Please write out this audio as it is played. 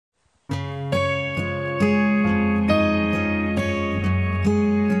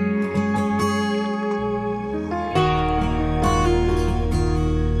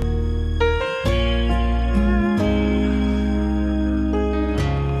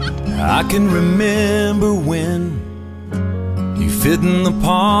I can remember when you fit in the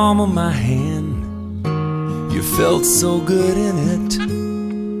palm of my hand. You felt so good in it,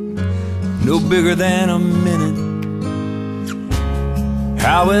 no bigger than a minute.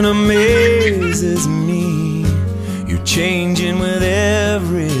 How it amazes me, you're changing with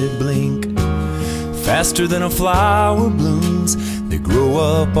every blink, faster than a flower blooms. They grow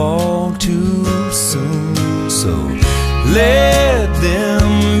up all too soon. So let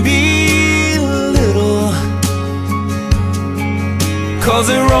them be little, 'cause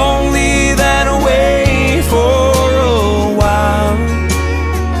they're only that way for a while.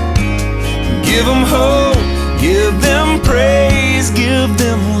 Give them hope, give them praise, give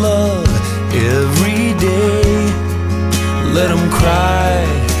them love every day. Let them cry,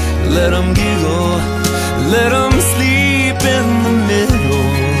 let them giggle, let them sleep in the middle.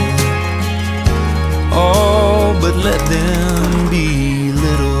 Oh, but let them be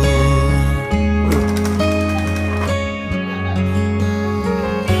little.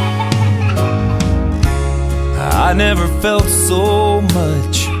 I never felt so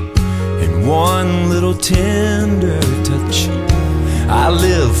much in one little tender touch. I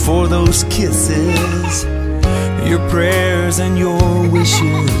live for those kisses, your prayers and your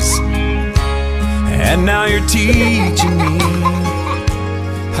wishes. And now you're teaching me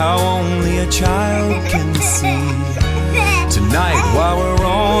how only a child can see. Tonight while we're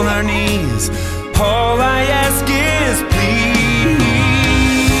on our knees, all I ask is please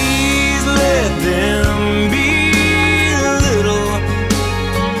let them be little,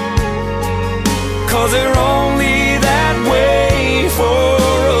 'cause they're only that way for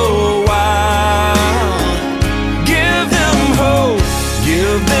a while. Give them hope,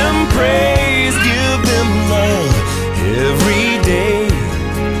 give them praise, give them love every day.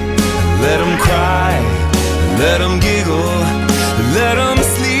 Let them cry, let them giggle, let them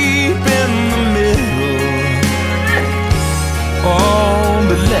sleep in the middle. Oh,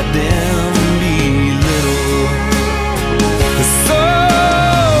 but let them be little. So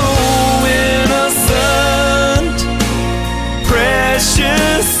innocent,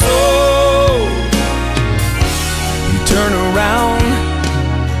 precious soul, you turn around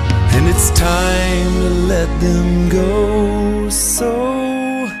and it's time to let them go. So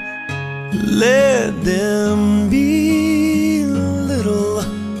let them be little,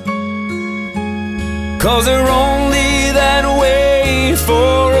 'cause they're only that way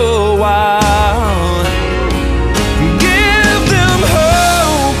for a while. Give them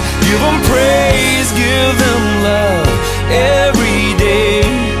hope, give them praise, give them love every day.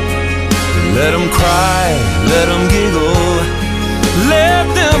 Let them cry, let them giggle, let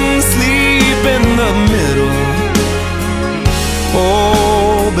them sleep in the middle.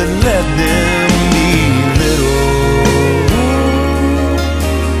 Oh, but let them be little.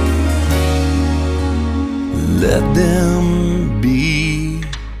 Let them